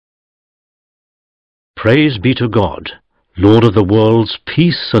Praise be to God, Lord of the worlds,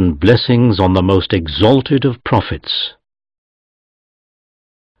 peace and blessings on the most exalted of prophets.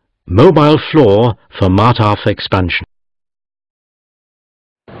 Mobile floor for Mutaf expansion.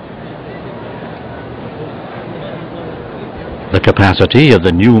 The capacity of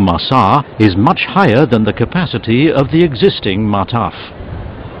the new Masa is much higher than the capacity of the existing Mutaf.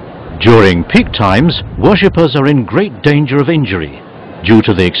 During peak times, worshippers are in great danger of injury due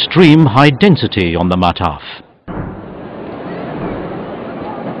to the extreme high density on the Mutaf.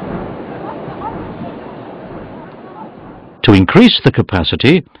 To increase the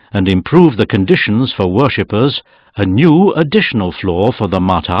capacity and improve the conditions for worshippers, a new additional floor for the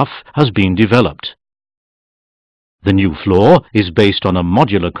Mutaf has been developed. The new floor is based on a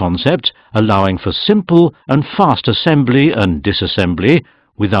modular concept allowing for simple and fast assembly and disassembly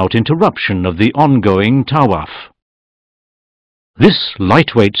without interruption of the ongoing tawaf. This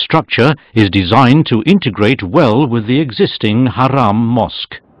lightweight structure is designed to integrate well with the existing Haram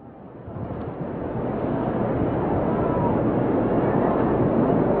mosque.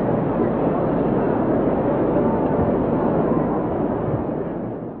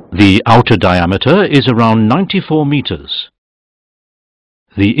 The outer diameter is around 94 meters.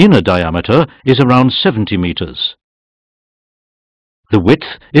 The inner diameter is around 70 meters. The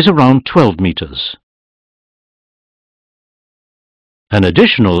width is around 12 meters. An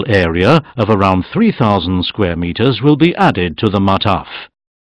additional area of around 3,000 square meters will be added to the Mutaf.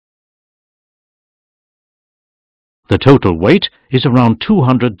 The total weight is around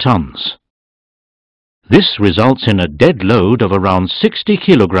 200 tons. This results in a dead load of around 60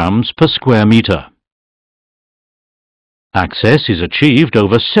 kilograms per square meter. Access is achieved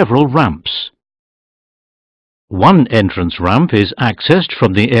over several ramps. One entrance ramp is accessed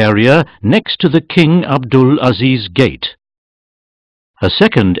from the area next to the King Abdul Aziz Gate. A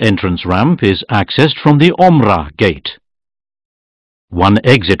second entrance ramp is accessed from the Omrah Gate. One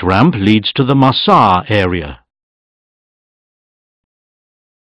exit ramp leads to the Masa area.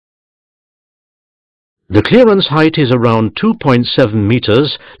 The clearance height is around 2.7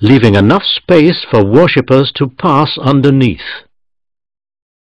 meters, leaving enough space for worshippers to pass underneath.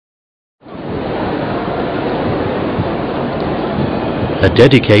 A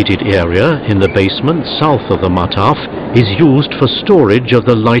dedicated area in the basement south of the Mutaf is used for storage of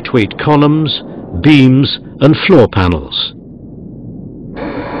the lightweight columns, beams and floor panels.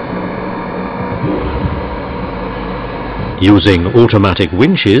 Using automatic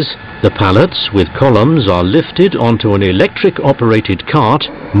winches, the pallets with columns are lifted onto an electric-operated cart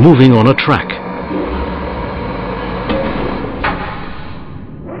moving on a track.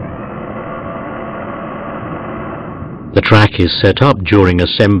 The track is set up during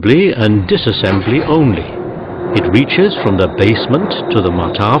assembly and disassembly only. It reaches from the basement to the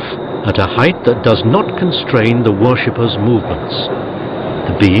Mutaf at a height that does not constrain the worshippers' movements.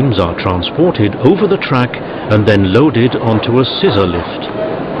 The beams are transported over the track and then loaded onto a scissor lift.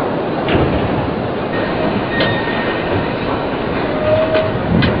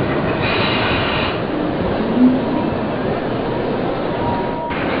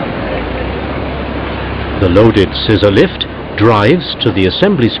 The loaded scissor lift drives to the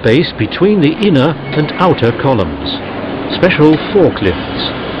assembly space between the inner and outer columns. Special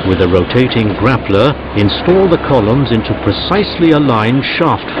forklifts with a rotating grappler install the columns into precisely aligned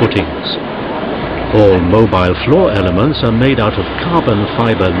shaft footings. All mobile floor elements are made out of carbon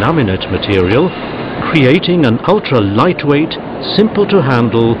fiber laminate material, creating an ultra-lightweight, simple to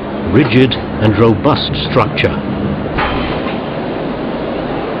handle, rigid and robust structure.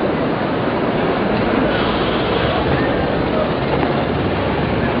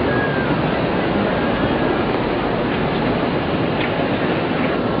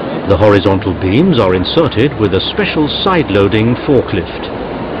 The horizontal beams are inserted with a special side-loading forklift.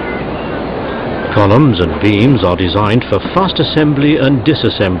 Columns and beams are designed for fast assembly and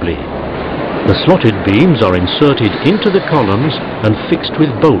disassembly. The slotted beams are inserted into the columns and fixed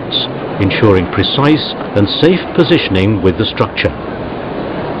with bolts, ensuring precise and safe positioning with the structure.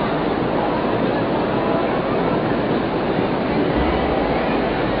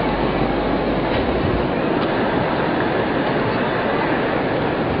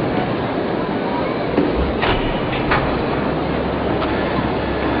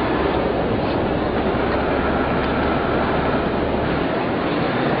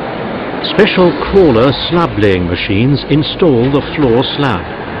 Special crawler slab-laying machines install the floor slab.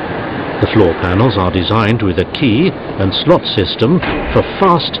 The floor panels are designed with a key and slot system for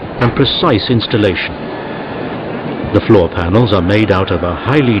fast and precise installation. The floor panels are made out of a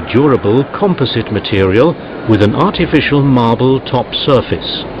highly durable composite material with an artificial marble top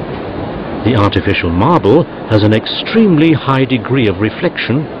surface. The artificial marble has an extremely high degree of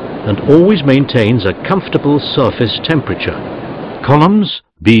reflection and always maintains a comfortable surface temperature. Columns,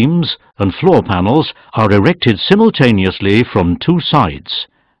 beams and floor panels are erected simultaneously from two sides.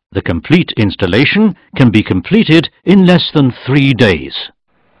 The complete installation can be completed in less than 3 days.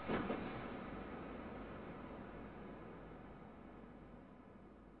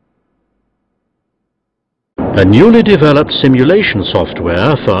 A newly developed simulation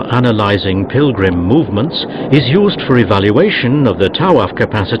software for analyzing pilgrim movements is used for evaluation of the tawaf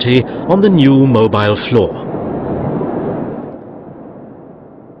capacity on the new mobile floor.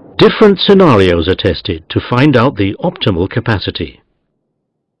 Different scenarios are tested to find out the optimal capacity.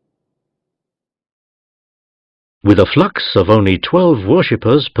 With a flux of only 12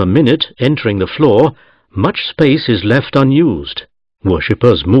 worshippers per minute entering the floor, much space is left unused.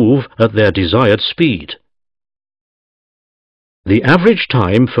 Worshippers move at their desired speed. The average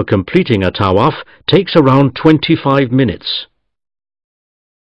time for completing a tawaf takes around 25 minutes.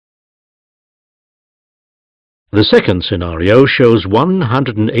 The second scenario shows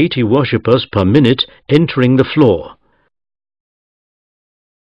 180 worshippers per minute entering the floor.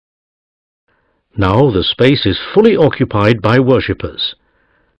 Now the space is fully occupied by worshippers.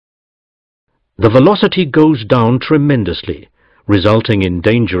 The velocity goes down tremendously, resulting in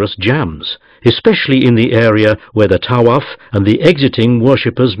dangerous jams, especially in the area where the tawaf and the exiting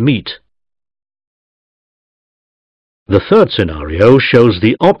worshippers meet. The third scenario shows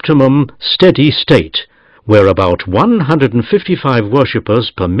the optimum steady state, where about 155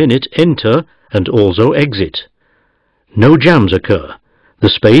 worshippers per minute enter and also exit. No jams occur. The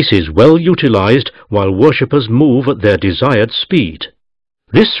space is well utilized while worshippers move at their desired speed.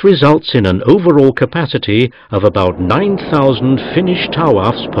 This results in an overall capacity of about 9,000 finished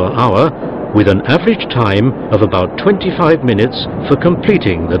tawafs per hour, with an average time of about 25 minutes for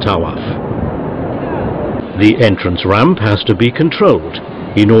completing the tawaf. The entrance ramp has to be controlled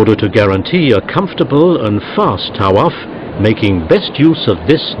in order to guarantee a comfortable and fast tawaf, making best use of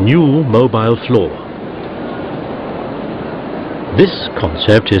this new mobile floor. This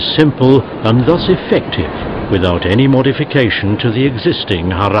concept is simple and thus effective, without any modification to the existing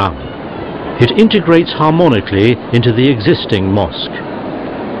haram. It integrates harmonically into the existing mosque.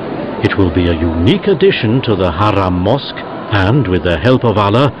 It will be a unique addition to the haram mosque and, with the help of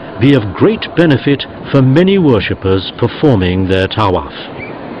Allah, be of great benefit for many worshippers performing their tawaf.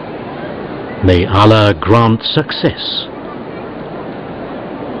 May Allah grant success.